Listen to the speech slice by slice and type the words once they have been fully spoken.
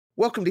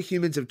Welcome to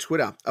Humans of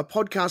Twitter, a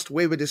podcast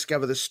where we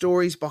discover the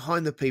stories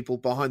behind the people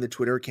behind the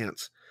Twitter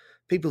accounts.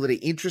 People that are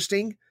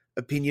interesting,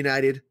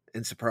 opinionated,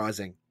 and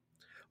surprising.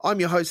 I'm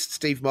your host,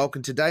 Steve Malk,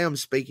 and today I'm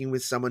speaking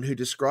with someone who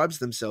describes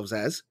themselves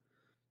as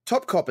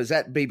Top Coppers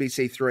at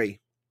BBC Three,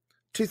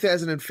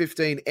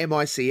 2015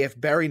 MICF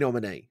Barry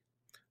nominee,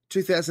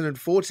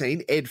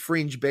 2014 Ed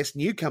Fringe Best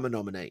Newcomer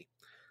nominee,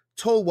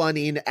 Tall One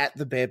in at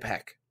the Bear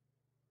Pack.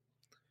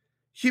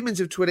 Humans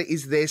of Twitter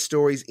is their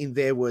stories in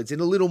their words in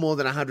a little more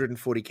than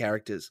 140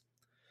 characters.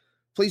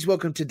 Please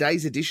welcome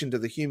today's addition to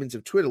the Humans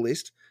of Twitter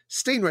list,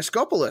 Steen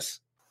Raskopoulos.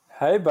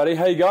 Hey, buddy.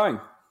 How you going?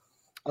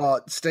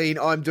 Steen,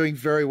 I'm doing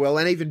very well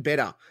and even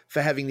better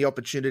for having the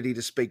opportunity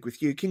to speak with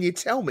you. Can you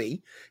tell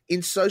me,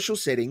 in social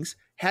settings,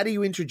 how do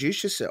you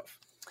introduce yourself?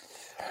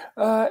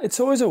 It's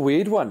always a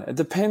weird one. It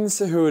depends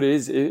who it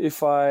is.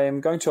 If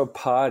I'm going to a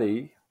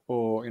party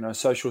or, a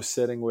social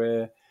setting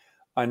where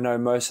I know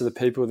most of the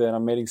people there and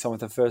I'm meeting someone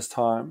for the first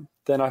time,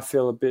 then I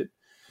feel a bit,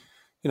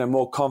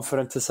 more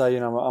confident to say,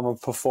 I'm a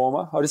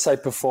performer. I'll just say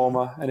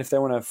performer. And if they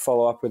want to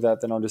follow up with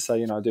that, then I'll just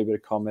say, I do a bit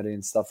of comedy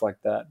and stuff like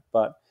that.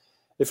 But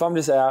if I'm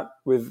just out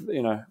with,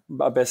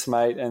 a best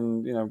mate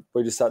and,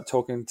 we just start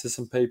talking to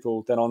some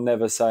people, then I'll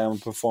never say I'm a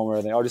performer or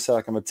anything. I'll just say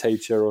like I'm a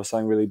teacher or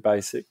something really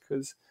basic,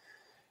 because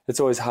it's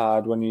always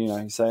hard when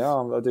you say,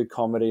 I do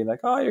comedy, and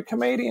like, you're a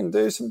comedian,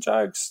 do some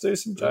jokes. Yeah.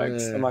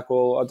 I'm like,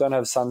 well, I don't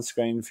have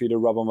sunscreen for you to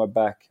rub on my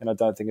back, and I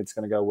don't think it's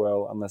going to go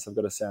well unless I've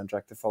got a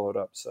soundtrack to follow it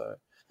up. So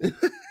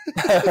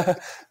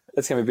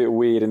it's going to be a bit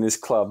weird in this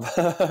club.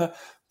 But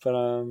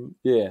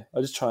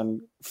I just try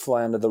and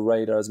fly under the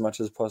radar as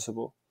much as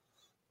possible.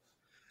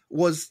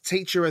 Was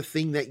teacher a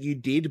thing that you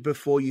did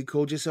before you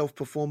called yourself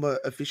performer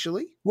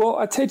officially? Well,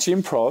 I teach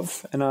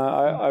improv, and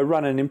I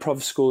run an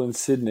improv school in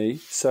Sydney.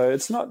 So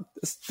it's not,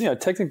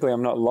 technically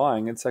I'm not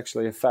lying. It's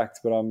actually a fact.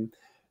 But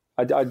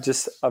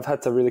I've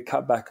had to really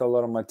cut back a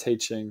lot on my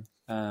teaching,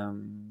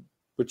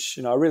 which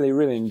I really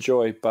really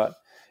enjoy. But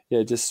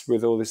just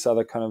with all this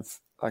other kind of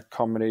like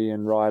comedy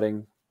and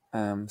writing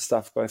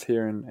stuff, both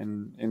here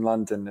and in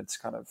London, it's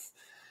kind of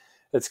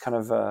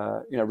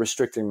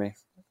restricting me.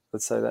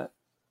 Let's say that.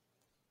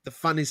 The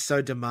fun is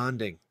so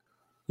demanding.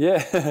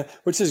 Yeah,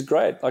 which is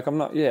great. Like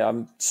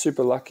I'm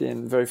super lucky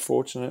and very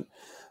fortunate.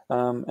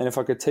 And if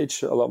I could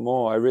teach a lot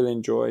more, I really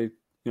enjoy,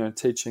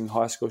 teaching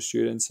high school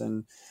students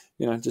and,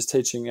 just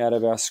teaching out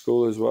of our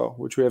school as well,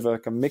 which we have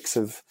like a mix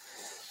of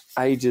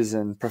ages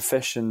and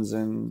professions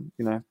and,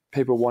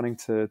 people wanting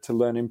to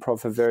learn improv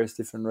for various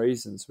different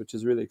reasons, which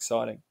is really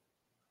exciting.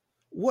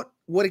 What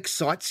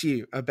excites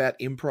you about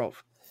improv?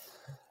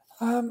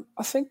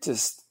 I think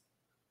just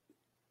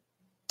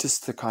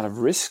the kind of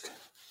risk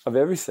of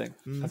everything.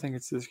 I think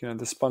it's just,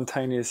 the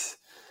spontaneous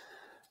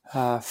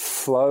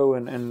flow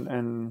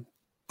and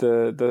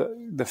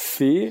the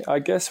fear, I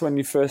guess, when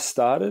you first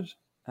started,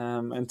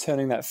 and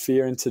turning that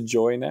fear into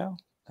joy now.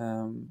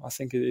 I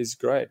think it is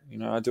great.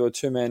 I do a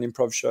 2-man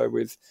improv show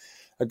with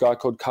a guy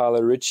called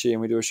Carlo Ricci,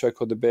 and we do a show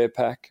called The Bear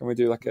Pack, and we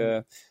do like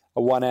a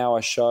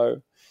 1-hour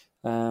show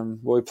where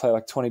we play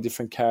like 20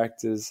 different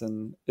characters,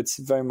 and it's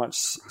very much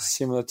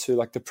similar to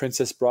like The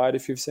Princess Bride,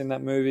 if you've seen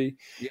that movie.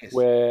 Yes.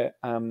 Where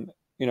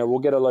we'll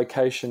get a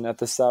location at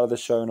the start of the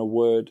show and a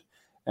word,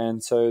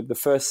 and so the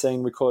first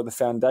scene we call it the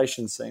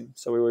foundation scene.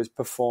 So we always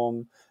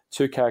perform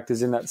 2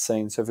 characters in that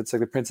scene. So if it's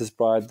like The Princess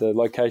Bride, the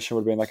location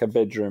would be in like a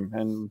bedroom,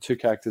 and 2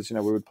 characters, we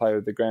would play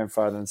with the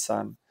grandfather and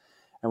son,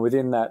 and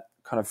within that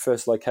kind of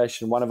first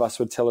location, one of us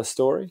would tell a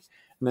story,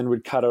 and then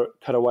we'd cut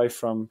away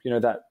from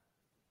that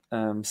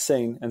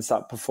scene and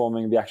start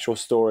performing the actual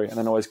story, and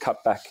then always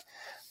cut back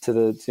to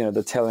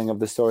the telling of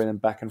the story, and then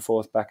back and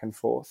forth.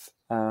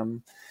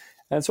 And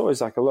it's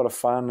always like a lot of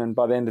fun. And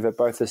by the end of it,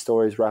 both the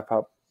stories wrap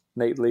up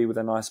neatly with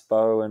a nice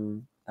bow,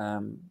 and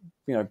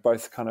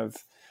both kind of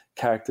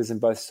characters in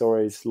both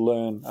stories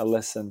learn a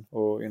lesson,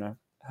 or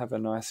have a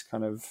nice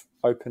kind of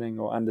opening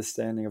or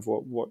understanding of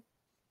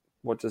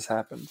what just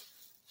happened.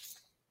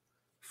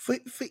 For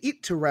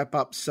it to wrap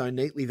up so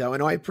neatly, though,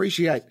 and I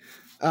appreciate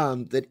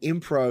that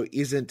impro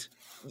isn't,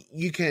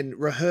 you can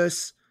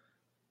rehearse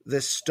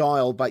the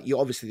style, but you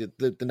obviously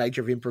the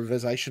nature of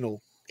improvisational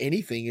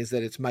anything is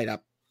that it's made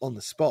up on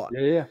the spot.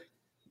 Yeah.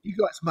 You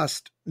guys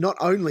must not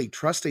only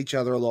trust each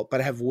other a lot,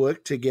 but have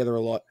worked together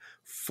a lot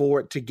for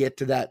it to get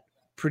to that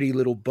pretty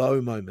little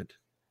bow moment.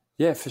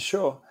 Yeah, for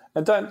sure.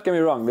 And don't get me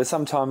wrong, there's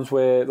some times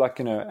where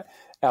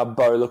our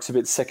bow looks a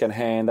bit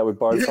secondhand that we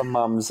borrowed from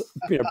mum's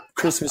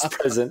Christmas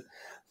present,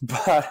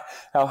 but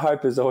our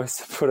hope is always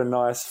to put a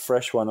nice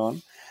fresh one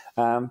on.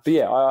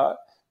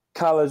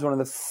 Carlo's one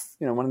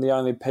of the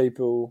only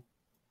people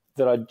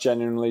that I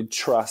genuinely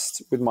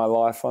trust with my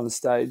life on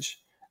stage.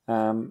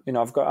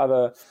 I've got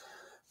other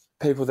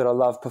people that I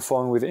love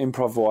performing with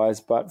improv-wise,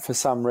 but for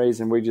some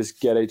reason we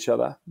just get each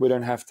other. We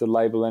don't have to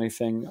label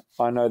anything.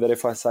 I know that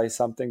if I say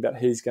something that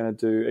he's going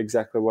to do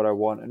exactly what I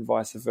want, and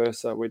vice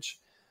versa, which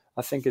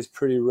I think is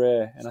pretty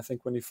rare. And I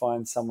think when you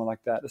find someone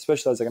like that,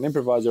 especially as like an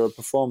improviser or a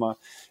performer,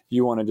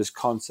 you want to just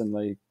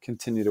constantly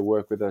continue to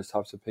work with those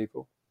types of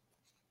people.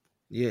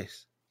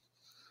 Yes.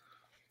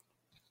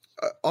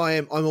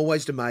 I'm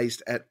always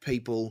amazed at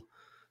people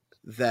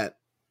that,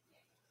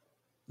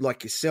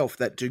 like yourself,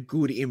 that do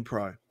good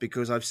improv,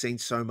 because I've seen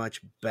so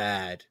much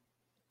bad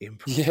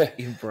Yeah.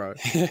 improv.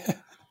 Yeah.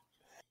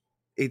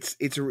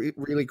 It's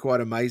really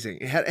quite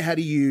amazing. How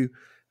do you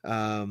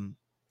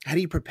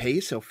prepare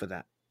yourself for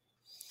that?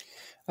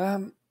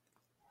 Well,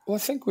 I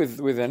think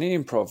with any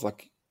improv,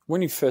 like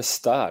when you first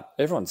start,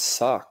 everyone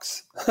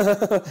sucks.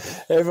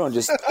 Everyone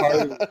just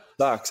totally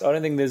sucks. I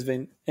don't think there's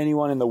been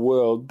anyone in the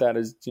world that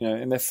is,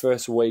 in their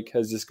first week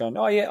has just gone,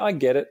 oh yeah, I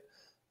get it.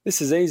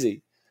 This is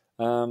easy.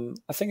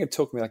 I think it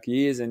took me like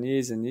years and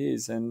years and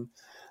years. And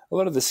a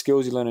lot of the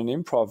skills you learn in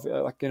improv,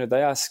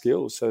 they are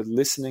skills. So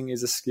listening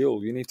is a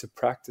skill. You need to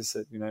practice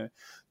it.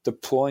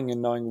 Deploying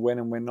and knowing when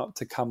and when not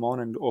to come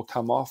on or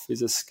come off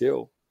is a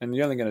skill. And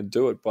you're only going to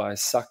do it by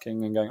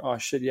sucking and going, oh,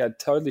 shit, yeah, I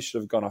totally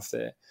should have gone off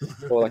there.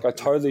 Or like I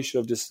totally should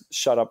have just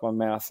shut up my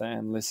mouth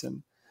and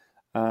listened.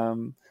 I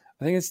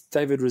think it's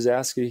David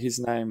Rosowski, his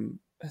name,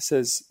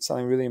 says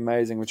something really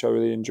amazing, which I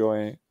really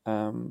enjoy,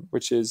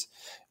 which is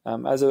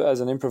as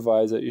an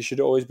improviser, you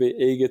should always be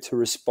eager to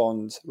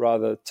respond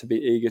rather to be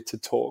eager to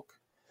talk.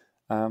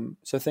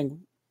 So I think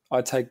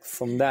I take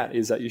from that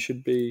is that you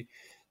should be,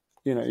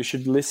 you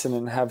should listen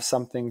and have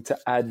something to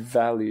add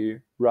value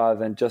rather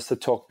than just to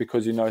talk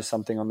because you know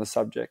something on the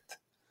subject.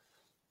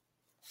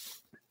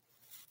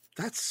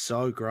 That's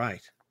so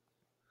great.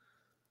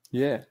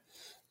 Yeah.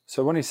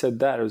 So when he said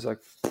that, it was like,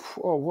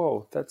 oh,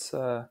 whoa, that's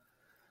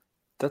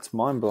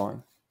mind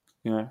blowing,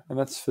 and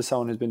that's for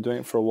someone who's been doing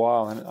it for a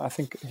while. And I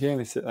think he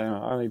only said, I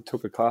only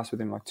took a class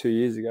with him like 2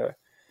 years ago,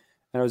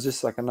 and it was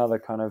just like another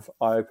kind of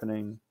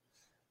eye-opening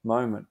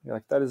moment. You're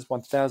like, that is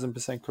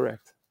 1000%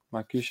 correct.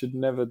 Like you should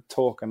never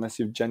talk unless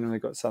you've genuinely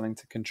got something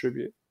to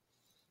contribute.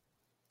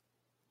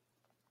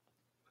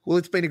 Well,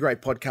 it's been a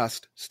great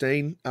podcast,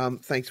 Steen.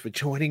 Thanks for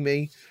joining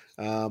me.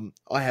 I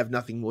have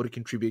nothing more to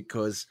contribute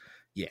because,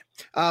 yeah.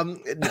 I'm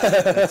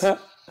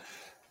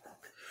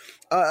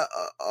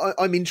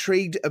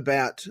intrigued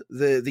about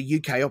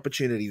the UK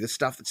opportunity, the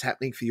stuff that's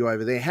happening for you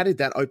over there. How did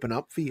that open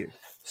up for you?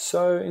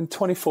 So in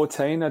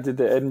 2014, I did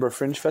the Edinburgh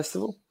Fringe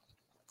Festival,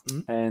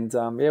 and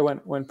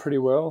went pretty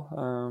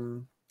well.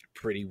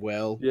 Pretty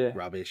well, yeah.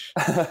 Rubbish.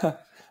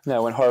 No,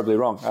 it went horribly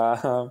wrong.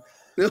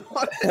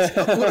 That's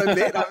not what I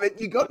meant. I mean,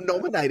 you got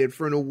nominated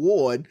for an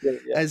award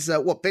as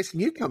best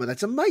newcomer.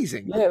 That's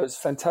amazing. Yeah, it was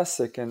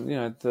fantastic, and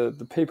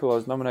the people I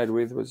was nominated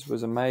with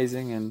was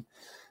amazing, and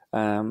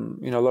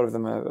a lot of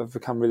them have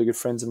become really good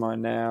friends of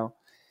mine now.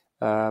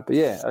 But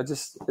yeah,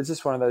 it's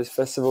just one of those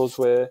festivals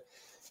where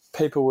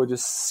people were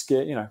just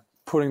scared,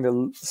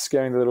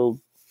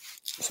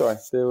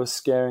 they were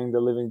scaring the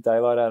living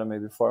daylight out of me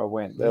before I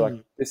went. They're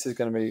like, this is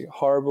going to be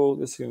horrible.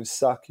 This is going to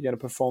suck. You're going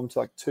to perform to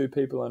like 2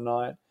 people a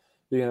night.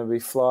 You're going to be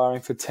flying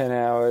for 10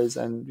 hours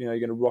and, you're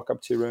going to rock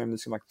up to your room.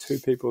 There's going to be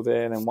like 2 people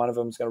there. And then one of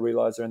them's going to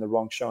realize they're in the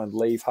wrong show and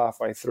leave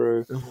halfway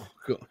through. Oh,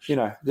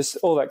 gosh. Just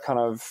all that kind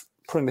of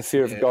putting the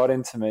fear of God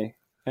into me.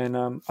 And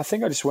I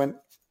think I just went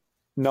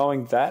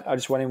knowing that. I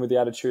just went in with the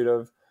attitude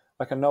of,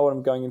 like, I know what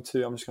I'm going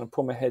into. I'm just going to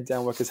put my head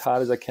down, work as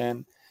hard as I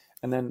can.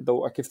 And then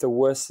if the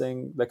worst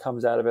thing that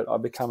comes out of it, I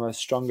become a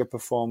stronger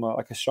performer,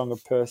 like a stronger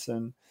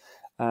person,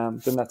 then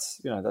that's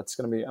going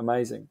to be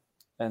amazing.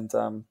 And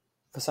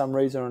for some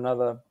reason or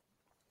another,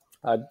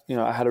 I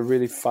had a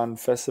really fun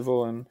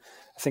festival. And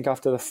I think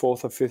after the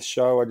 4th or 5th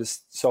show, I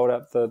just sold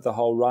out the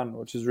whole run,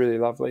 which was really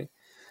lovely.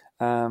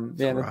 Then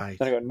I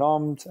got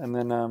nommed, and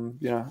then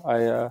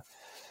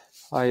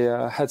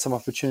I had some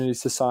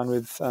opportunities to sign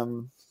with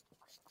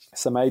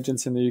some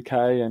agents in the UK,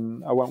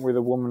 and I went with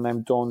a woman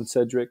named Dawn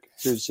Cedric,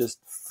 who's just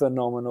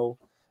phenomenal,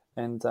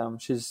 and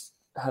she's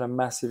had a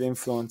massive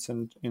influence,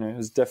 and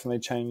has definitely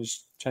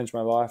changed my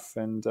life.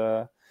 And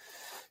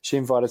she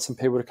invited some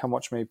people to come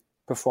watch me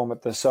perform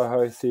at the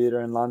Soho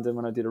Theatre in London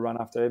when I did a run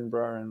after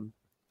Edinburgh,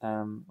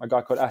 and a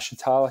guy called Asher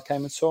Tala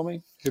came and saw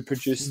me, who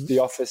produced The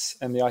Office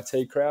and the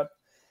IT Crowd.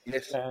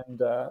 Yes.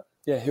 And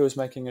he was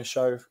making a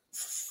show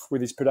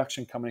with his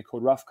production company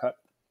called Rough Cut,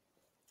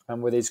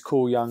 and with his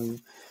cool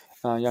young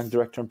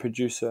director and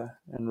producer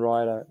and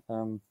writer,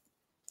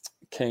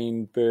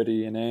 Keen,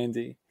 Birdie, and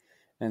Andy.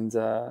 And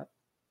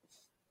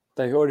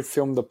they already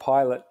filmed the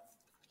pilot,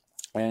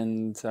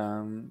 and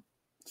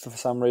for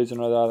some reason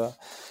or the other,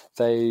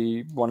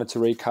 they wanted to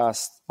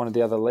recast one of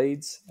the other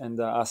leads and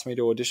asked me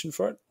to audition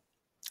for it.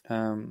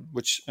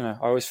 Which I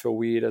always feel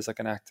weird as like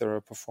an actor or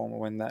a performer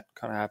when that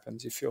kind of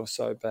happens. You feel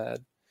so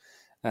bad.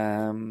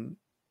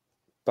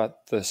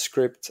 But the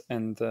script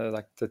and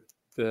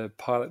the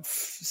pilot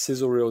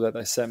sizzle reel that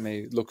they sent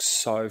me looks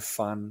so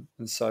fun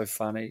and so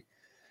funny.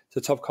 So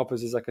Top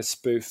Coppers is like a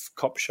spoof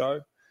cop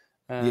show,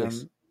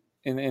 Yes.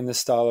 in the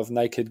style of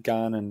Naked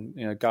Gun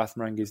and Garth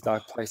Marenghi's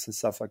Dark Place and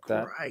stuff like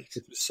that. Right.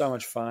 It was so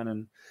much fun,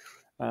 and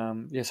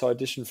so I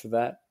auditioned for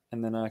that,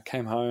 and then I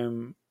came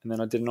home, and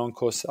then I did an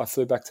encore. I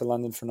flew back to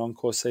London for an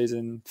encore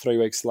season 3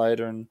 weeks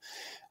later, and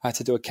I had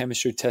to do a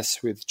chemistry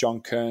test with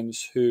John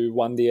Kearns, who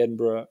won the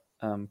Edinburgh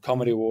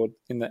Comedy Award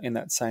in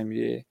that same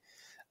year.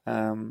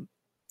 And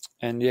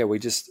yeah, we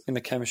just in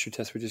the chemistry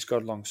test we just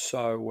got along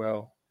so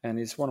well, and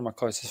he's one of my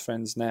closest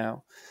friends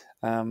now.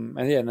 And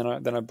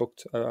then I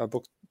booked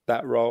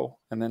that role,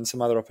 and then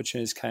some other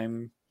opportunities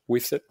came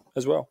with it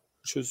as well,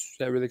 which was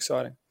really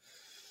exciting.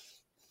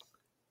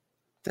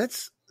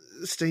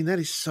 Steen, that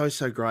is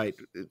so great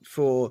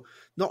for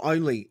not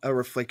only a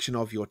reflection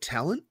of your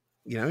talent,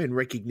 in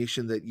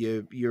recognition that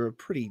you're a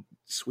pretty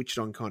switched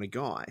on kind of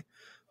guy,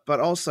 but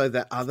also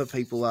that other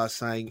people are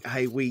saying,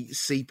 hey, we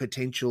see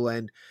potential,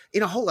 and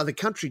in a whole other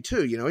country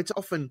too. It's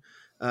often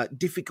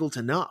difficult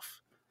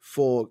enough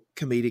for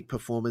comedic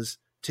performers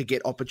to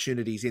get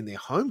opportunities in their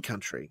home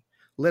country,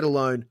 let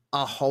alone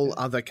a whole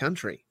other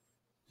country.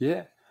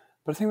 Yeah,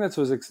 but I think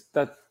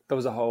that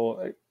was a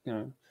whole,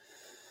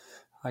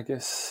 I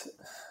guess,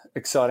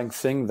 exciting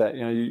thing that,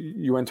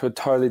 you went to a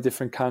totally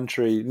different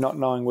country, not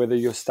knowing whether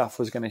your stuff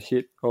was going to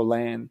hit or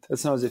land.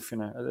 It's not as if,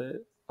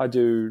 I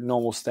do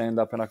normal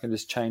stand-up and I can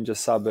just change a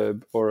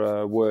suburb or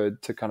a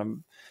word to kind of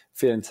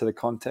fit into the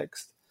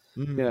context.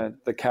 Mm-hmm.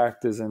 The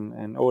characters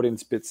and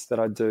audience bits that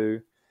I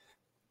do,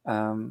 I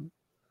don't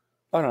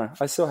know.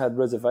 I still had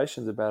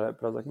reservations about it,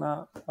 but I was like,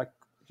 nah,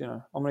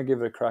 I'm going to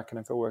give it a crack, and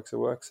if it works, it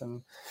works.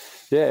 And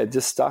yeah, it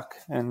just stuck,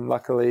 and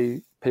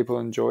luckily people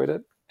enjoyed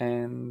it.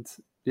 And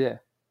yeah,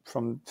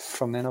 from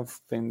then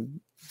I've been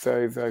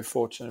very, very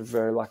fortunate,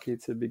 very lucky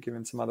to be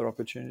given some other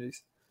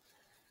opportunities.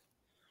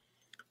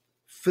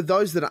 For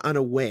those that are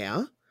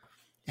unaware,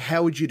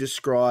 how would you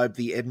describe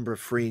the Edinburgh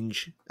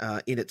Fringe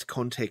in its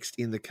context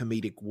in the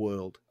comedic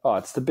world? Oh,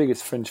 it's the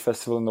biggest fringe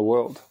festival in the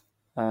world.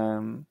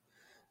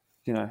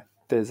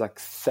 There's like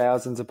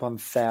thousands upon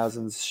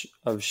thousands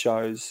of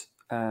shows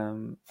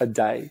a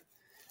day,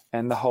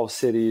 and the whole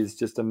city is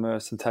just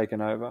immersed and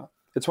taken over.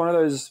 It's one of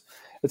those,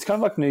 it's kind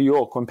of like New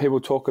York when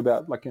people talk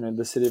about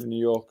the city of New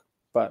York,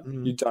 but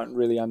you don't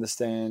really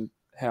understand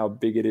how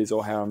big it is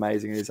or how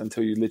amazing it is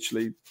until you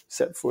literally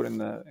set foot in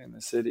the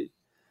city.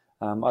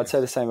 I'd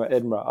say the same about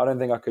Edinburgh. I don't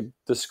think I could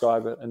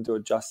describe it and do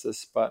it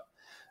justice, but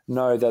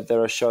know that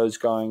there are shows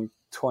going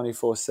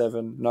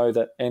 24/7. Know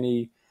that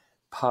any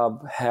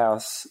pub,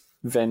 house,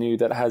 venue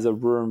that has a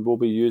room will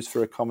be used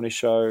for a comedy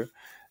show.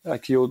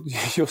 Like you'll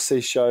see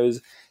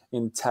shows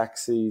in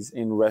taxis,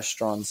 in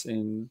restaurants,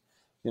 and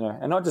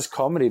not just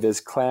comedy.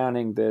 There's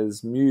clowning,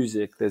 there's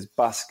music, there's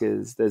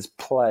buskers, there's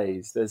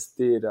plays, there's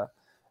theatre.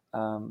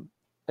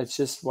 It's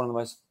just one of the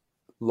most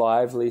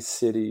lively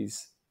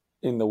cities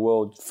in the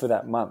world for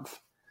that month.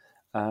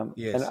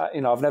 Yes.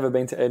 And I've never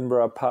been to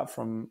Edinburgh apart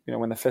from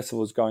when the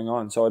festival is going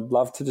on. So I'd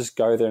love to just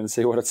go there and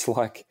see what it's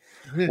like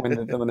when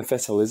the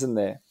festival isn't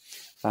there.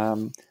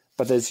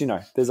 But there's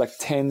like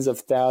tens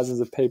of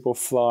thousands of people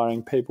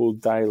flying people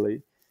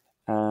daily.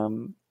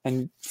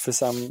 And for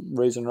some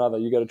reason or other,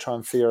 you got to try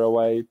and figure a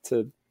way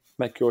to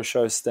make your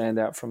show stand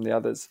out from the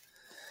others,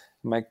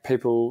 make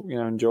people,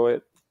 enjoy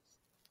it.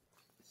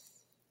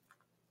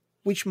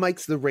 Which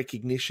makes the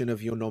recognition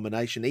of your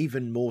nomination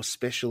even more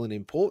special and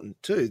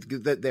important too,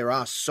 that there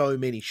are so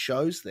many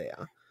shows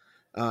there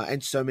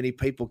and so many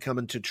people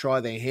coming to try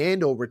their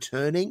hand or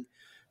returning.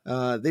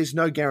 There's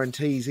no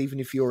guarantees, even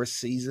if you're a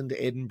seasoned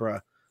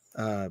Edinburgh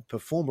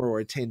performer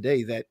or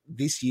attendee, that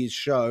this year's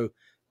show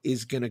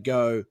is going to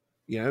go,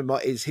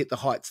 is hit the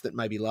heights that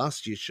maybe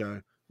last year's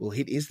show will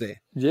hit, is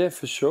there? Yeah,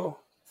 for sure.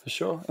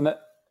 And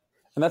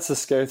that's the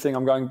scary thing.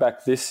 I'm going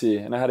back this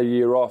year and I had a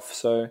year off.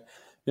 So,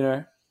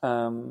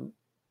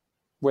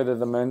 whether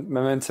the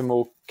momentum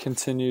will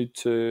continue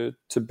to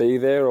be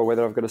there or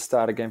whether I've got to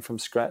start again from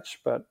scratch.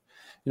 But,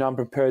 I'm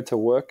prepared to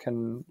work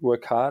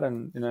hard.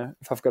 And,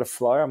 if I've got to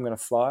fly, I'm going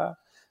to fly.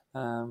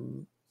 I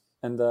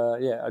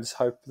just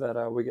hope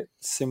that we get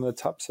similar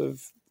types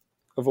of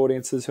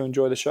audiences who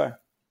enjoy the show.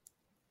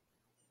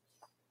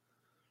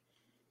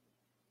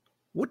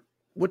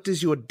 What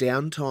does your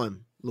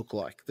downtime look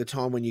like? The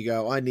time when you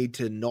go, I need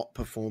to not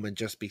perform and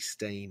just be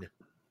Steen?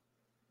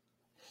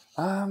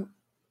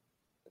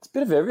 It's a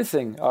bit of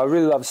everything. I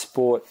really love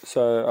sport,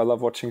 so I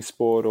love watching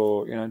sport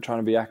or trying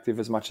to be active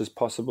as much as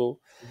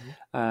possible.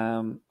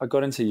 Mm-hmm. I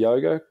got into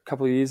yoga a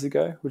couple of years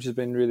ago, which has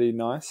been really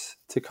nice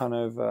to kind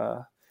of.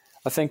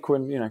 I think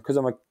when because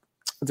I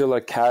do a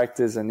lot of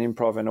characters and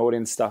improv and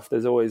audience stuff.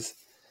 There's always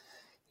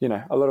a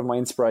lot of my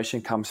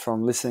inspiration comes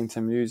from listening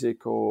to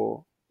music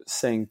or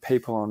seeing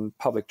people on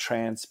public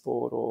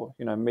transport or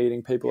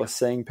meeting people or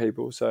seeing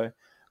people. So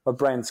my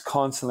brain's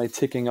constantly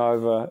ticking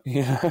over,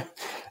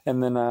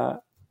 and then.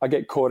 I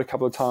get caught a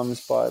couple of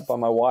times by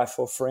my wife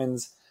or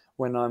friends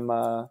when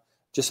I'm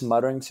just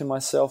muttering to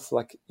myself.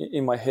 Like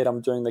in my head,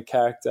 I'm doing the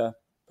character,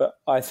 but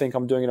I think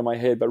I'm doing it in my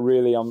head, but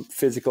really I'm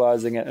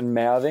physicalizing it and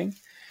mouthing.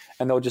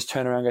 And they'll just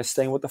turn around and go,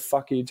 Steen, what the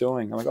fuck are you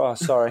doing? I'm like, oh,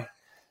 sorry.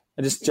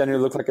 I just generally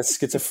look like a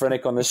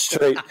schizophrenic on the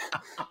street.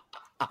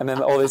 And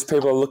then all these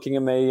people are looking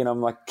at me and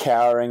I'm like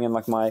cowering and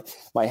like my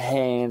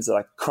hands are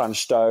like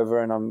crunched over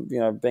and I'm,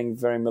 being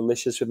very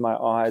malicious with my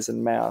eyes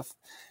and mouth.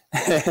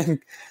 And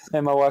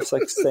my wife's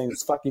like, Steen,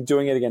 it's fucking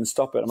doing it again.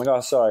 Stop it. I'm like,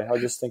 oh, sorry. I was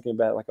just thinking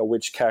about like a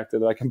witch character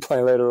that I can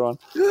play later on.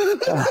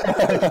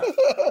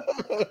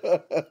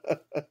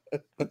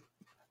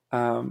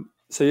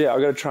 So yeah, I've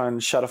got to try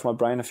and shut off my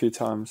brain a few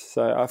times.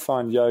 So I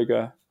find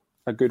yoga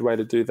a good way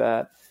to do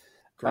that.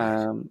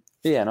 Great.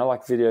 Yeah, and I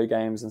like video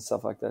games and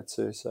stuff like that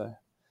too. So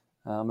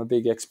I'm a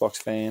big Xbox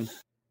fan.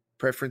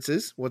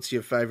 Preferences? What's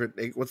your favorite?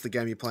 What's the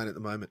game you're playing at the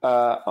moment?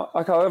 I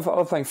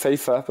love playing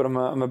FIFA, but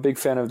I'm a big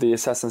fan of the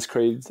Assassin's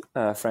Creed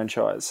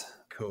franchise.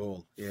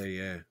 Cool.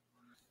 Yeah.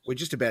 We're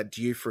just about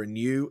due for a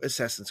new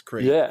Assassin's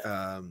Creed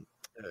Yeah.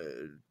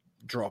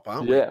 drop,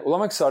 aren't we? Yeah. Well,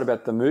 I'm excited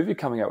about the movie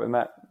coming out with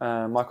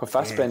Michael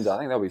Fassbender. Yes. I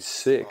think that'll be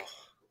sick. Oh,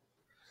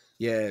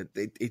 yeah,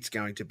 it's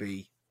going to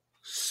be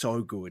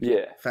so good.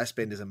 Yeah.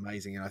 Fassbender's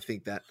amazing, and I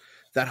think that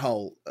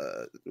whole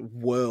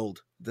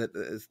world that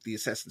the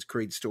Assassin's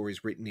Creed story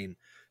is written in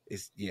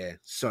is,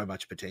 so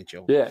much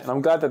potential. Yeah, and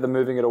I'm glad that they're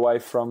moving it away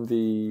from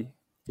the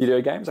video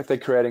games. Like they're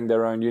creating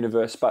their own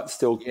universe, but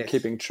still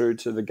keeping true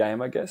to the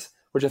game, I guess,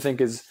 which I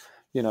think is,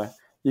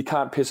 you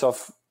can't piss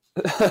off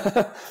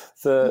the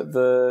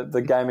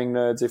gaming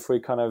nerds if we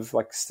kind of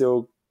like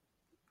still,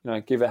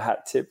 give a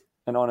hat tip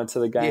and honor to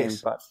the game,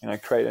 but,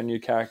 create a new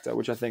character,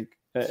 which I think,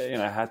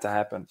 had to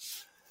happen.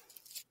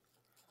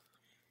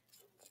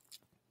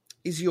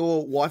 Is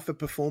your wife a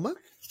performer?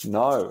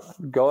 No,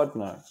 God,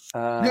 no.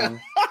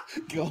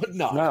 God,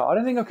 no. No, I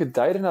don't think I could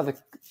date another,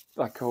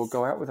 or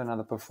go out with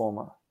another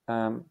performer.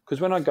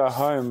 Because when I go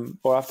home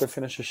or after I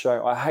finish a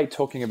show, I hate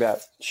talking about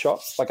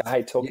shots. Like I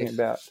hate talking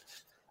about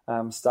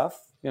stuff.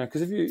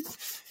 Because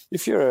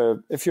if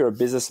you're a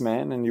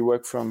businessman and you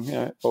work from,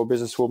 or a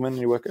businesswoman and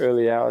you work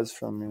early hours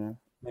from,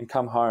 and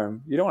come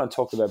home, you don't want to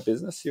talk about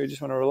business. You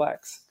just want to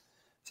relax.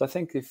 So I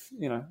think if,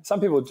 some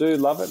people do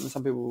love it and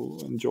some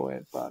people enjoy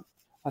it, but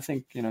I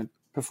think,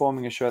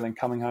 performing a show then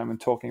coming home and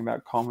talking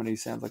about comedy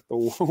sounds like the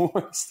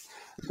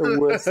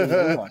worst thing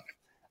ever.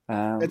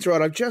 That's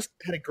right. I've just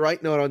had a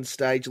great night on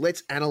stage.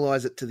 Let's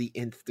analyze it to the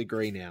nth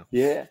degree now.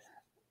 Yeah,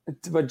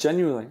 but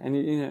genuinely,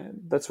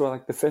 and that's why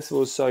like the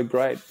festival is so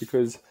great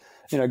because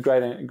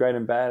great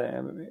and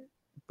bad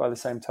by the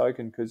same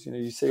token because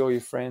you see all your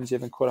friends you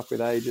haven't caught up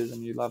with ages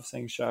and you love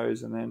seeing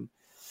shows and then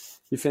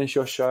you finish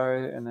your show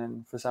and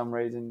then for some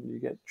reason you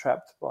get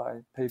trapped by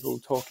people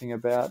talking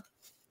about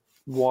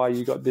why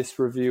you got this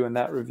review and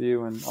that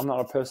review, and I'm not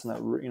a person that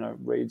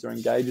reads or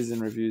engages in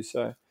reviews,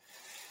 so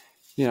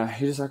you're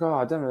just like,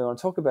 I don't really want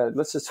to talk about it.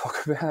 Let's just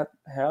talk about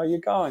how you're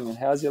going and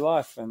how's your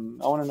life, and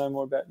I want to know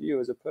more about you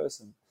as a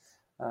person.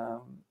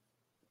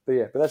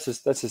 But that's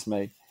just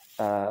me.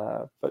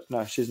 But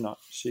no, she's not.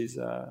 She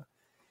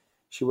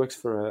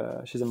works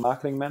she's a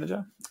marketing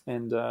manager,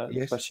 and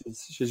but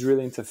she's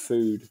really into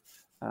food.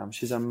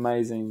 She's an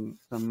amazing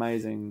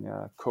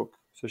cook.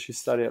 So she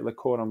studied at Le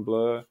Cordon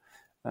Bleu.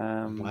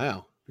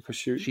 Wow. Because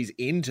she's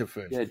into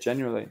food. Yeah,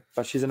 genuinely.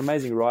 But she's an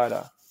amazing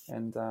writer,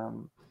 and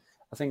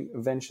I think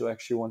eventually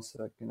she wants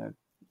to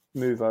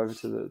move over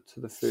to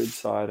the food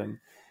side, and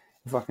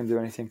if I can do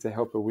anything to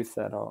help her with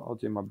that, I'll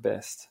do my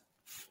best.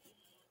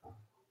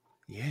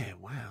 Yeah,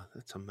 wow,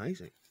 that's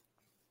amazing.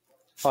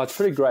 Oh, it's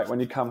pretty great when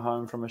you come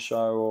home from a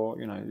show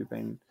or you've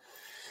been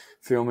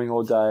filming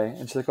all day,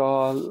 and she's like,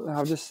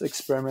 I've just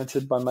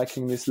experimented by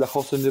making this la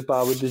rotin de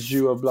bar with the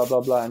jus of blah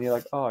blah blah, and you're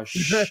like, oh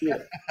shit,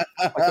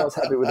 like I was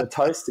happy with the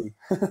toasting.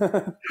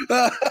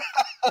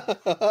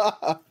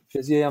 She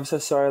goes, yeah, I'm so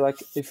sorry. Like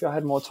if I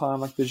had more time,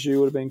 like the jus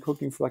would have been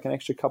cooking for like an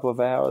extra couple of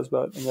hours,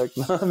 but and you're like,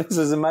 no, this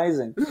is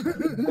amazing.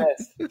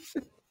 Yes.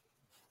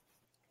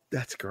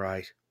 That's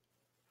great.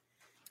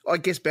 I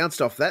guess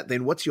bounced off that,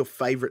 then what's your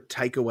favourite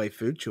takeaway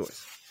food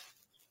choice?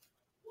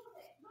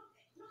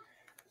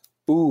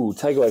 Ooh,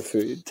 takeaway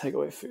food.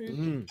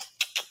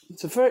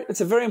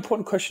 It's a very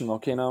important question,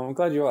 Lockie, and I'm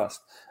glad you asked.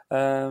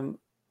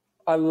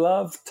 I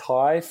love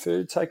Thai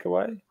food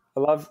takeaway. I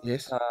love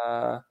but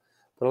I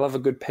love a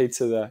good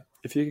pizza though.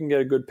 If you can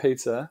get a good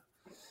pizza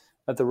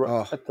at the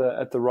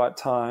right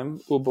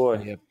time, oh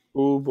boy,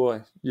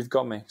 you've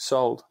got me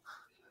sold.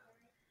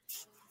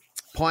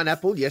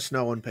 Pineapple, yes,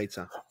 no on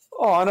pizza.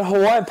 Oh, on a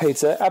Hawaiian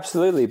pizza,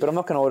 absolutely. But I'm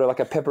not going to order like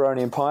a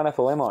pepperoni and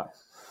pineapple, am I?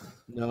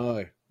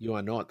 No, you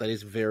are not. That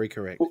is very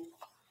correct.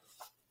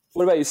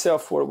 What about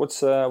yourself?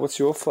 What's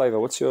your flavour?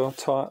 What's your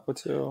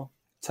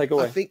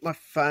takeaway? I think my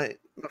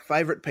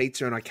favourite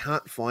pizza, and I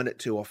can't find it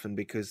too often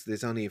because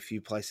there's only a few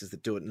places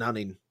that do it. None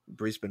in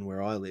Brisbane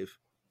where I live.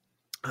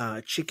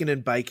 Chicken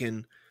and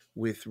bacon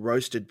with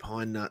roasted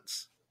pine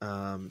nuts,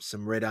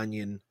 some red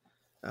onion,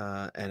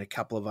 and a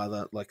couple of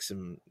other like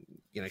some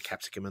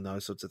capsicum and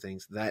those sorts of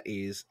things. That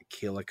is a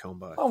killer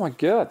combo. Oh my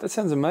God, that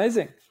sounds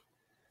amazing.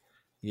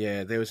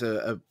 Yeah, there was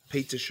a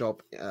pizza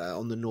shop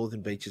on the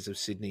northern beaches of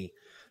Sydney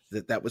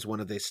that was one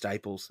of their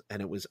staples,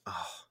 and it was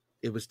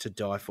to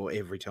die for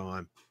every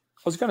time.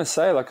 I was going to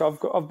say, like,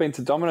 I've been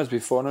to Domino's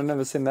before, and I've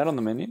never seen that on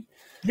the menu.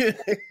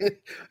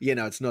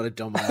 It's not a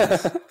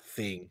Domino's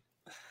thing.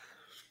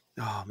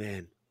 Oh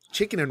man,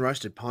 chicken and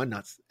roasted pine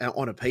nuts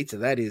on a pizza,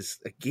 that is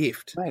a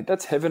gift. Mate,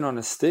 that's heaven on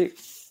a stick.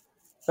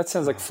 That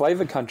sounds like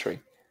flavour country.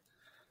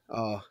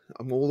 Oh,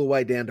 I'm all the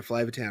way down to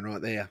Flavortown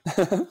right there.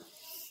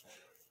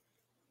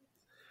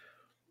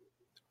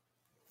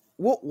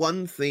 What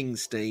one thing,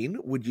 Steen,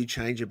 would you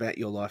change about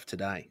your life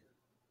today?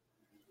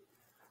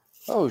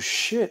 Oh,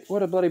 shit.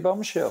 What a bloody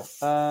bombshell.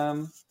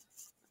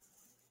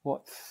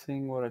 What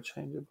thing would I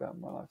change about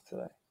my life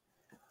today?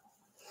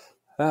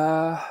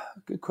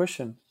 Good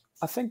question.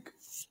 I think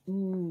I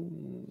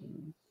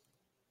don't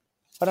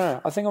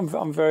know. I think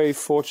I'm very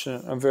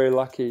fortunate. I'm very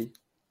lucky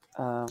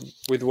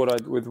with what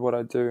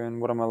I do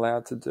and what I'm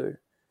allowed to do.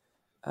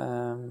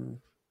 I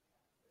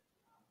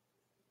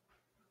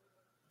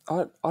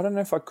don't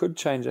know if I could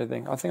change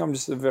anything. I think I'm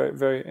just in a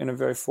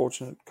very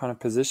fortunate kind of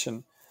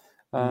position.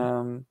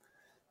 I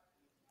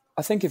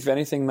think if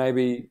anything,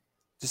 maybe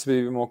just be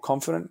a bit more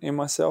confident in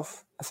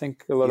myself. I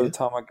think a lot of the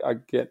time I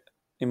get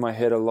in my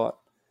head a lot.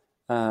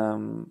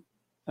 I'm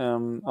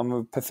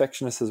a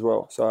perfectionist as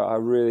well, so I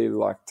really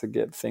like to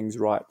get things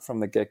right from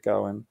the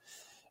get-go. And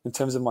in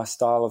terms of my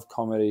style of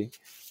comedy,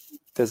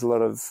 there's a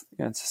lot of,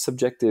 it's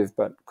subjective,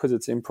 but because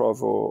it's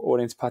improv or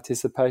audience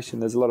participation,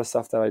 there's a lot of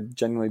stuff that I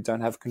genuinely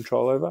don't have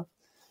control over.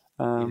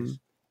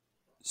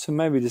 So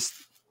maybe just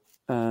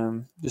be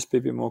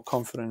a bit more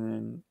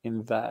confident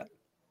in that.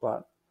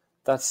 But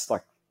that's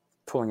like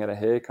pulling out a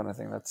hair kind of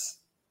thing. That's,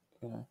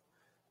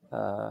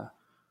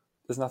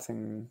 there's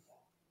nothing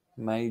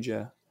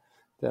major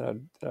that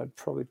I'd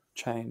probably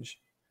change.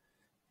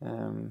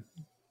 You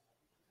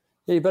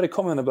better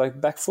comment on the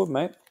back foot,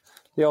 mate.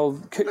 The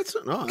old That's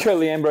not nice.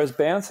 Curly Ambrose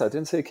bouncer.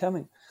 Didn't see it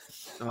coming.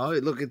 Oh,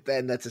 look at that.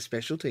 And that's a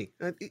specialty.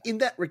 In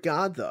that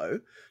regard, though,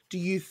 do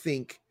you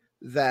think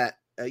that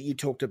you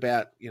talked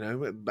about,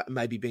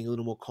 maybe being a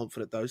little more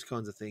confident, those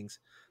kinds of things,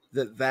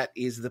 that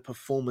is the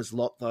performer's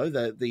lot, though,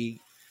 the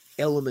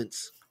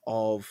elements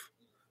of,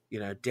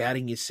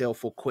 doubting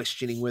yourself or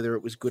questioning whether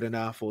it was good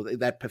enough or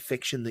that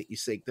perfection that you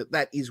seek,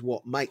 that is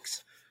what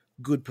makes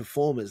good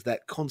performers,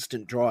 that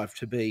constant drive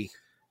to be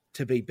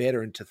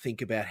better and to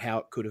think about how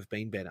it could have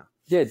been better.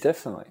 Yeah,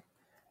 definitely.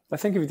 I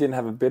think if you didn't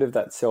have a bit of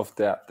that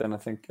self-doubt, then I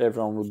think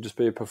everyone would just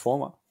be a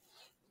performer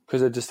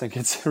because I just think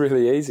it's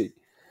really easy.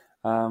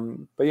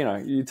 But,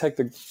 you take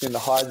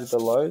the highs with the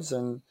lows,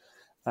 and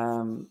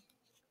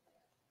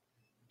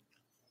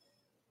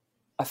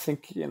I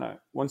think,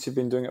 once you've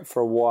been doing it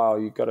for a while,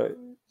 you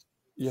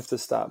have to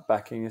start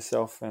backing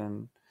yourself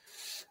and,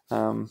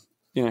 because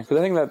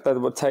I think that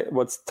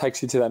what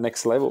takes you to that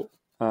next level,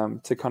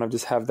 to kind of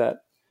just have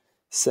that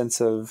sense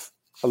of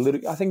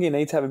I think you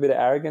need to have a bit of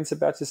arrogance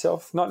about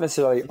yourself, not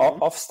necessarily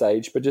off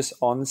stage, but just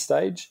on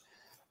stage.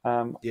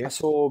 I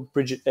saw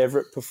Bridget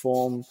Everett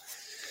perform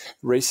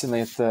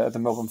recently at the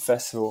Melbourne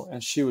Festival,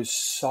 and she was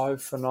so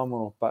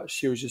phenomenal, but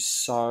she was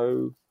just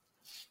so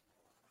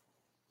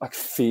like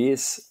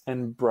fierce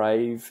and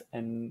brave,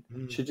 and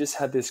she just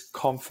had this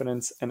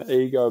confidence and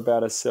ego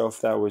about herself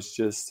that was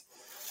just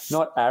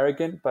not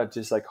arrogant, but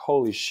just like,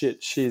 holy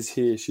shit, she's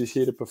here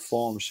to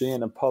perform. She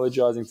ain't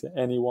apologizing to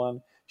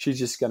anyone. She's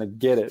just going to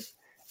get it.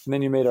 And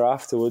then you meet her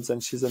afterwards,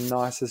 and she's the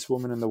nicest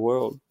woman in the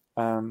world.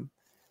 And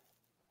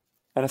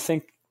I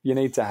think you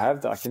need to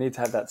have that. Like, you need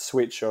to have that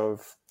switch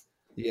of,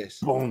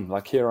 boom,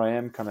 like here I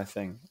am kind of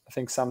thing. I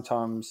think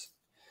sometimes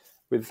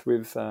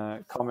with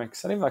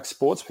comics and even like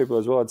sports people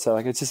as well, I'd say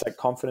like it's just that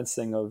confidence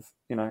thing of,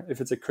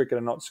 if it's a cricketer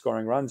not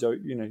scoring runs,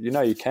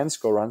 you can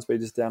score runs, but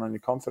you're just down on your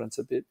confidence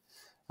a bit.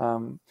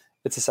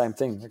 It's the same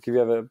thing. Like if you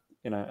have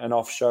an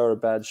off show or a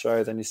bad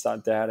show, then you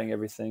start doubting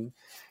everything.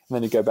 And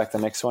then you go back the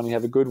next one, you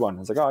have a good one.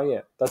 It's like, oh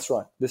yeah, that's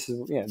right. This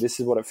is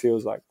what it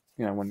feels like,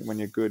 when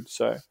you're good.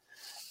 So,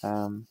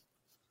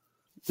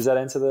 does that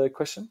answer the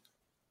question?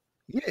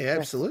 Yeah,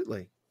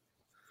 absolutely.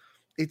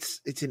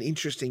 It's an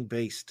interesting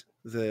beast,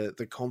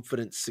 the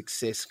confidence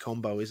success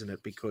combo, isn't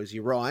it? Because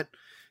you're right,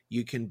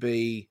 you can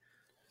be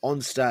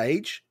on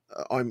stage.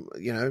 I'm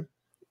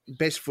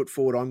best foot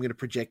forward. I'm going to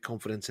project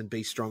confidence and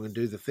be strong and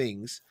do the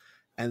things,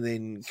 and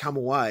then come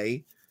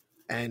away.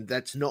 And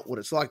that's not what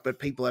it's like, but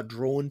people are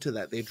drawn to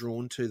that. They're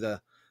drawn to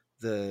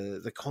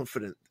the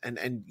confident,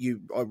 and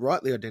you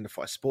rightly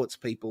identify sports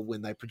people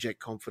when they project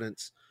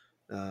confidence.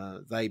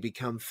 They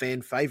become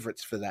fan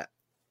favorites for that,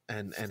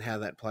 and how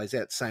that plays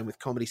out. Same with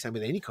comedy, same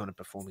with any kind of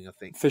performing, I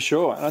think. For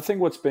sure. And I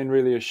think what's been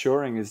really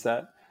assuring is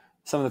that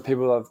some of the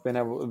people I've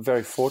been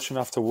very fortunate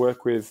enough to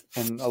work with,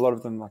 and a lot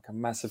of them like are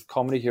massive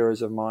comedy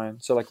heroes of mine.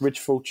 So like Rich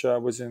Fulcher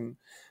was in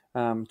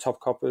Top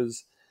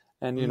Coppers,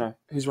 and,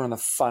 he's one of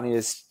the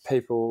funniest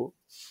people,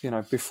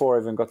 before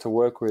I even got to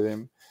work with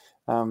him,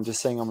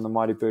 just seeing him on the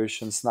Mighty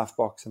Boosh and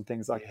Snuffbox and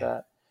things like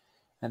that.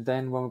 And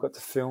then when we got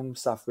to film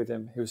stuff with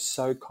him, he was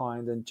so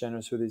kind and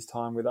generous with his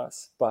time with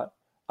us. But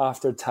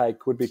after a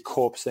take would be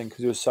corpsing because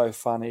he was so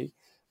funny.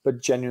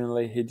 But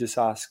genuinely, he'd just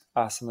ask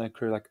us and the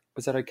crew, like,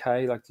 was that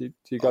okay? Like, do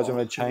you guys want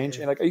me to change?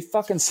 Yeah. And like, are you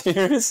fucking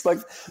serious? Like,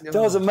 that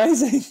was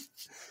amazing.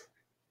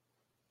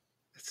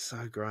 It's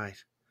so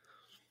great.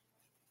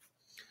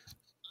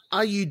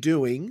 Are you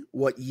doing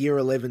what Year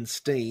 11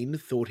 Steen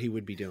thought he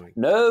would be doing?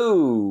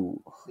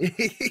 No.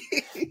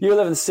 Year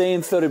 11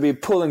 Steen thought he'd be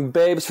pulling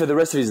babes for the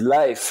rest of his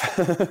life.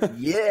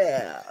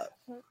 Yeah.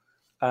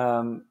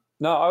 No,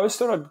 I always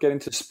thought I'd get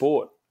into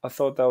sport. I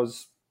thought that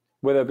was,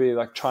 whether it be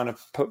like trying to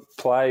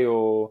play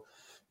or,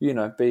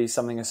 be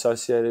something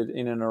associated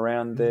in and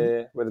around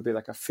there, whether it be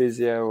like a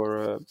physio or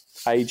a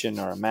agent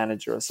or a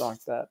manager or something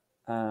like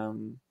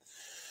that.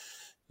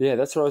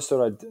 That's what I always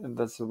thought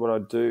that's what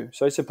I'd do.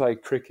 So I used to play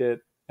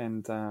cricket.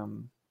 And,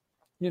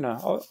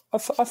 I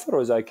thought it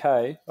was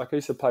okay. Like I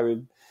used to play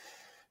with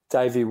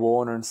Davey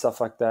Warner and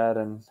stuff like that,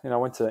 and I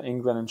went to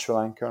England and Sri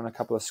Lanka on a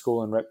couple of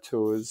school and rep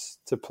tours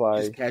to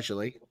play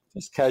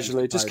just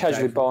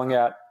casually bowling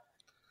out.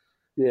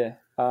 Yeah.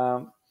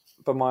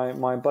 But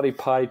my bloody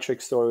party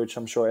trick story, which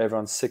I'm sure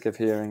everyone's sick of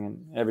hearing,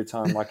 and every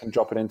time I can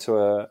drop it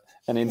into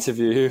an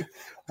interview.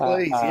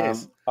 Please,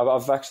 yes.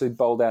 I've actually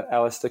bowled out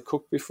Alistair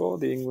Cook before,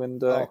 the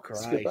England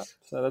skipper.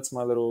 So that's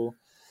my little,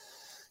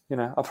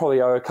 I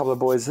probably owe a couple of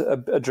boys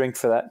a drink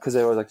for that, because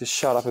they were like, just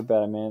shut up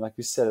about it, man. Like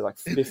you said it like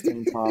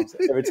 15 times.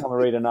 Every time I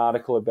read an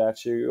article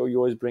about you, you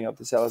always bring up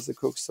this Alistair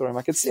Cook story. I'm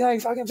like, it's the only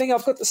fucking thing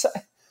I've got to say.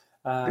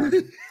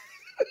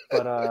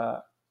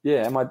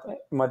 Yeah, and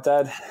my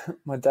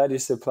dad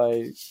used to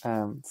play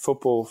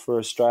football for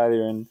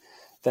Australia, and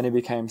then he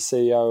became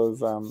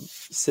CEO of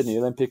Sydney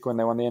Olympic when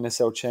they won the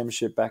NSL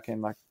Championship back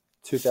in like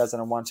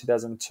 2001,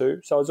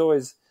 2002. So I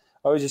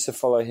always used to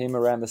follow him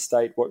around the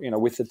state,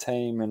 with the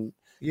team, and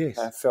yes,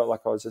 I felt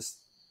like I was just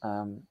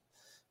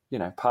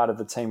part of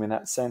the team in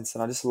that sense.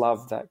 And I just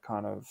loved that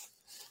kind of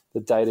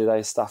the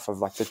day-to-day stuff of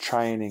like the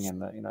training and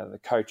the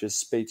coaches'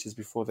 speeches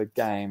before the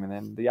game, and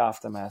then the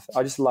aftermath.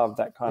 I just loved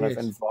that kind of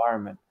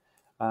environment.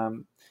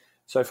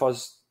 So if I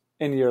was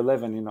in year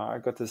 11, I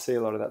got to see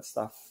a lot of that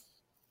stuff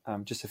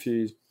just a few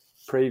years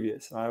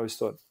previous. And I always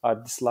thought I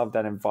just loved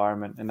that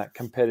environment and that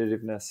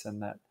competitiveness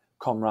and that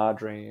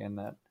camaraderie and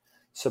that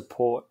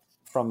support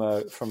from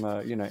a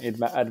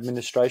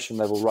administration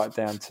level right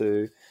down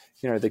to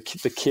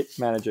the kit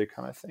manager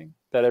kind of thing,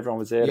 that everyone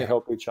was there to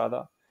help each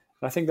other.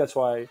 And I think that's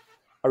why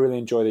I really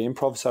enjoy the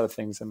improv side of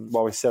things, and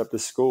why we set up the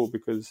school,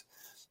 because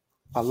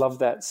I love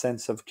that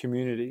sense of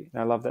community,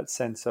 and I love that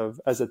sense of,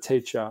 as a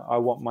teacher, I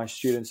want my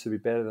students to be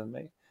better than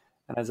me.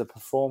 And as a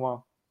performer,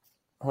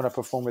 when I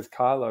perform with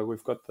Carlo,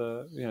 we've got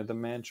the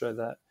mantra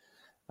that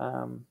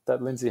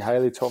Lindsay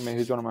Haley taught me,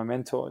 who's one of my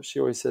mentors. She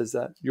always says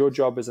that your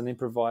job as an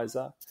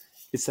improviser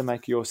is to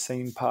make your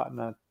scene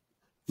partner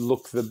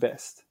look the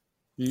best.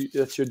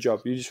 That's your job.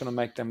 You just want to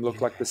make them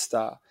look like the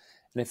star.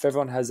 And if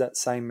everyone has that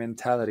same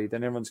mentality,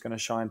 then everyone's going to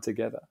shine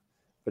together.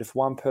 But if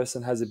one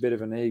person has a bit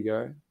of an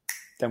ego,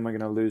 then we're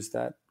going to lose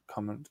that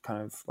common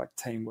kind of like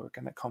teamwork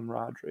and that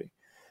camaraderie.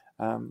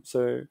 And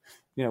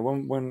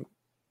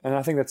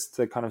I think that's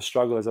the kind of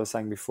struggle, as I was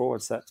saying before,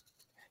 it's that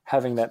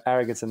having that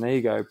arrogance and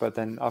ego, but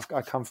then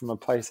I come from a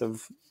place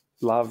of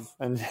love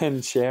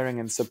and sharing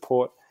and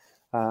support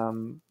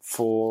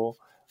for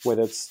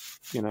whether it's,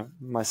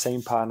 my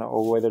scene partner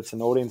or whether it's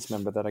an audience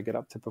member that I get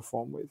up to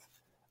perform with,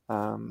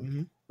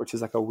 which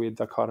is like a weird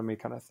dichotomy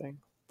kind of thing.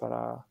 But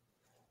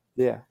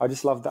I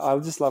just love that. I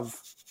just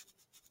love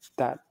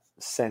that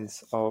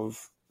sense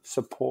of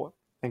support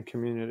and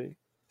community.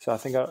 So I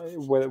think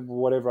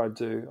whatever I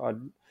do,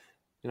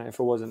 if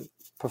it wasn't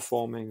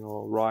performing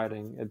or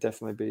writing, it'd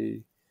definitely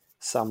be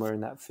somewhere in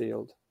that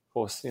field,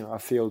 or a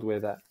field where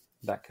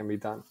that can be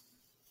done.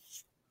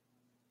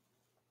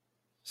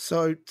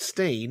 So,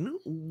 Steen,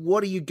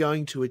 what are you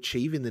going to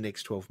achieve in the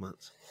next 12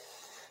 months?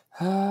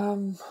 I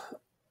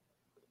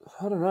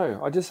don't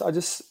know. I just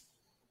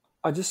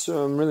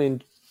am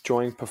really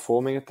enjoying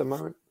performing at the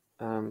moment.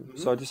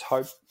 So I just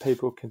hope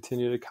people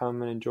continue to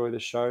come and enjoy the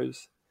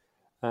shows.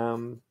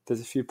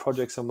 There's a few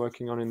projects I'm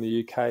working on in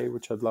the UK,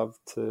 which I'd love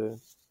to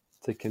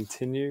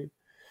continue.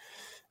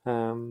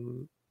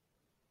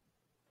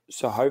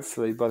 So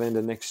hopefully by the end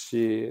of next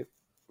year,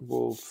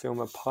 we'll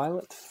film a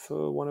pilot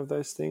for one of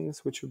those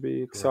things, which would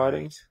be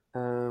exciting.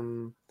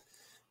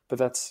 But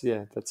that's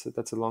a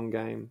long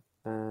game.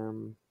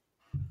 We're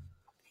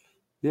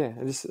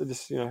the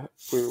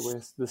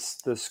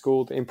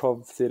school, the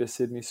Improv Theatre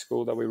Sydney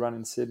school that we run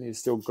in Sydney, is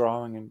still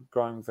growing and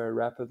growing very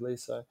rapidly.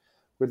 So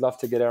we'd love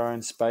to get our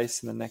own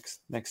space in the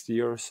next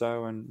year or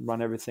so and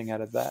run everything out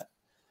of that.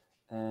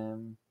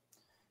 And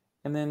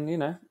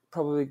then,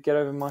 probably get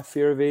over my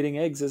fear of eating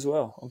eggs as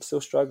well. I'm still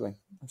struggling.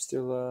 I'm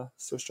still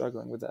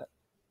struggling with that.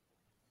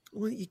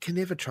 Well, you can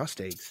never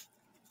trust eggs.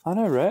 I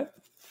know, right?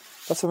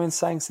 That's what I've been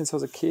saying since I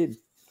was a kid.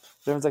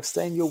 Everyone's like,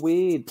 Steen, you're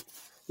weird.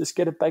 Just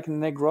get a bacon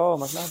and egg roll. I'm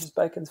like, no, just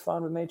bacon's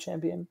fine with me,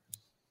 champion.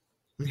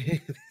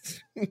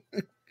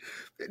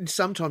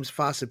 Sometimes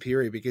far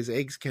superior, because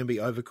eggs can be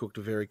overcooked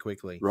very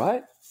quickly.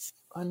 Right?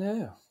 I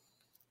know.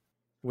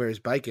 Whereas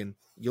bacon,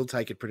 you'll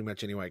take it pretty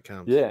much any way it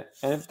comes. Yeah,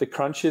 and if the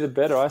crunchier, the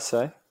better, I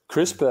say.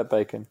 Crisp that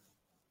bacon.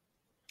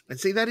 And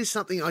see, that is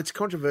something, it's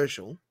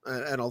controversial,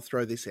 and I'll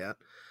throw this out.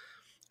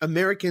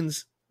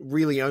 Americans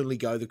really only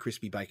go the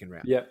crispy bacon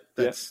route. Yeah.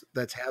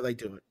 That's how they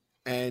do it.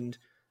 And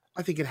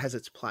I think it has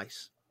its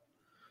place.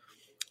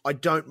 I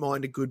don't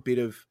mind a good bit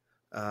of,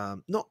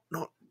 not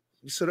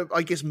sort of,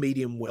 I guess,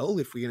 medium well,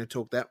 if we're going to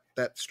talk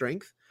that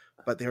strength.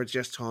 But there are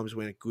just times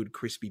when a good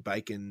crispy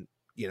bacon,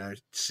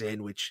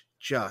 sandwich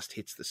just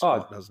hits the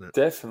spot, doesn't it?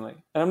 Definitely.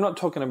 And I'm not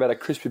talking about a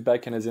crispy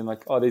bacon as in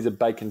like, these are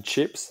bacon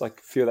chips,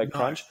 like feel that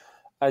crunch.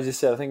 As you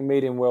said, I think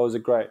medium wells are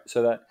great,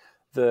 so that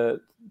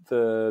the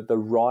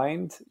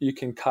rind, you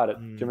can cut it.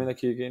 Do you know what I mean?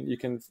 Like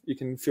you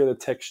can feel the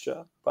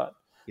texture, but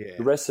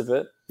the rest of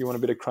it, you want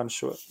a bit of crunch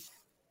to it.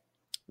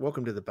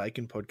 Welcome to the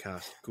Bacon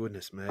Podcast.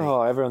 Goodness me.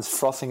 Oh, everyone's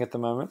frothing at the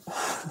moment.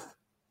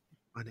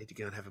 I need to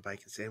go and have a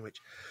bacon sandwich.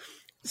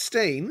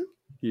 Steen,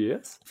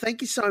 Yes.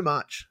 thank you so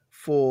much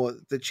for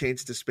the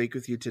chance to speak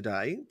with you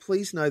today.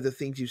 Please know the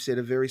things you've said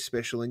are very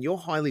special and you're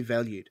highly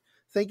valued.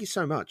 Thank you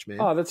so much, man.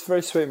 Oh, that's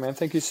very sweet, man.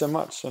 Thank you so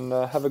much, and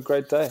have a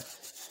great day.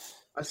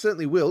 I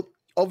certainly will.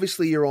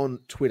 Obviously, you're on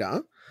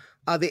Twitter.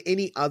 Are there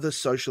any other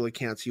social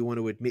accounts you want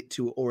to admit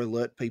to or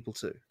alert people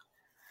to?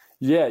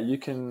 Yeah, you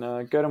can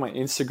go to my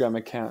Instagram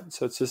account.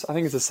 So I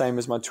think it's the same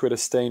as my Twitter,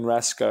 Steen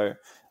Rasco.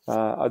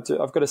 I've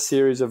got a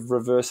series of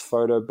reverse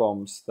photo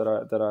bombs that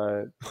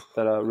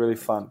are really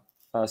fun.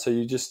 So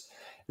if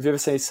you ever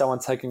see someone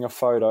taking a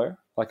photo,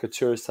 like a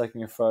tourist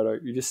taking a photo,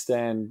 you just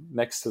stand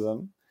next to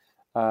them,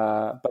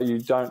 but you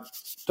don't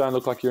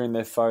look like you're in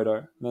their photo.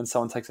 And then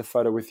someone takes a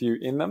photo with you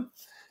in them,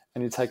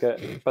 and you take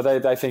but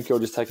they think you're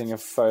just taking a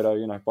photo,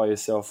 by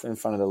yourself in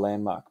front of the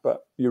landmark,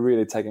 but you're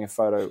really taking a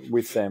photo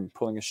with them,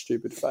 pulling a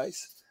stupid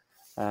face.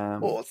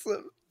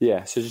 Awesome.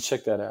 Yeah, so you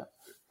check that out.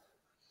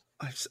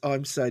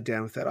 I'm so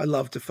down with that. I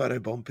love to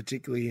photobomb,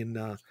 particularly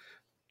in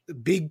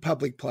big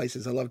public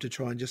places. I love to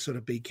try and just sort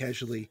of be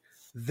casually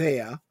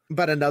there.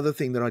 But another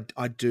thing that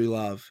I do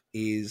love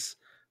is,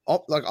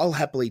 I'll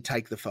happily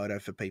take the photo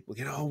for people.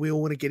 We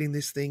all want to get in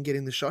this thing, get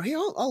in the shot. Here,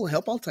 I'll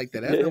help. I'll take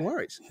that out. Yeah. No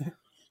worries.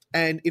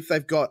 And if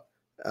they've got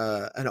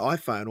an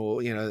iPhone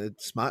or, a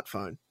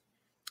smartphone,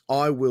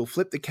 I will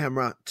flip the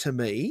camera to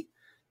me,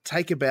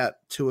 take about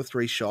 2 or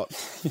 3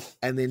 shots,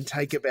 and then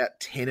take about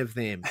 10 of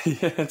them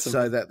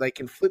so that they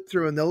can flip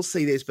through and they'll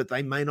see this, but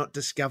they may not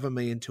discover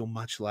me until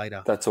much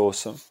later. That's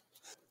awesome.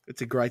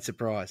 It's a great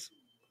surprise.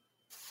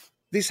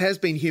 This has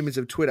been Humans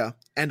of Twitter,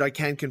 and I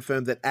can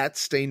confirm that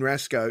 @Steen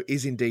Rasco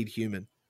is indeed human.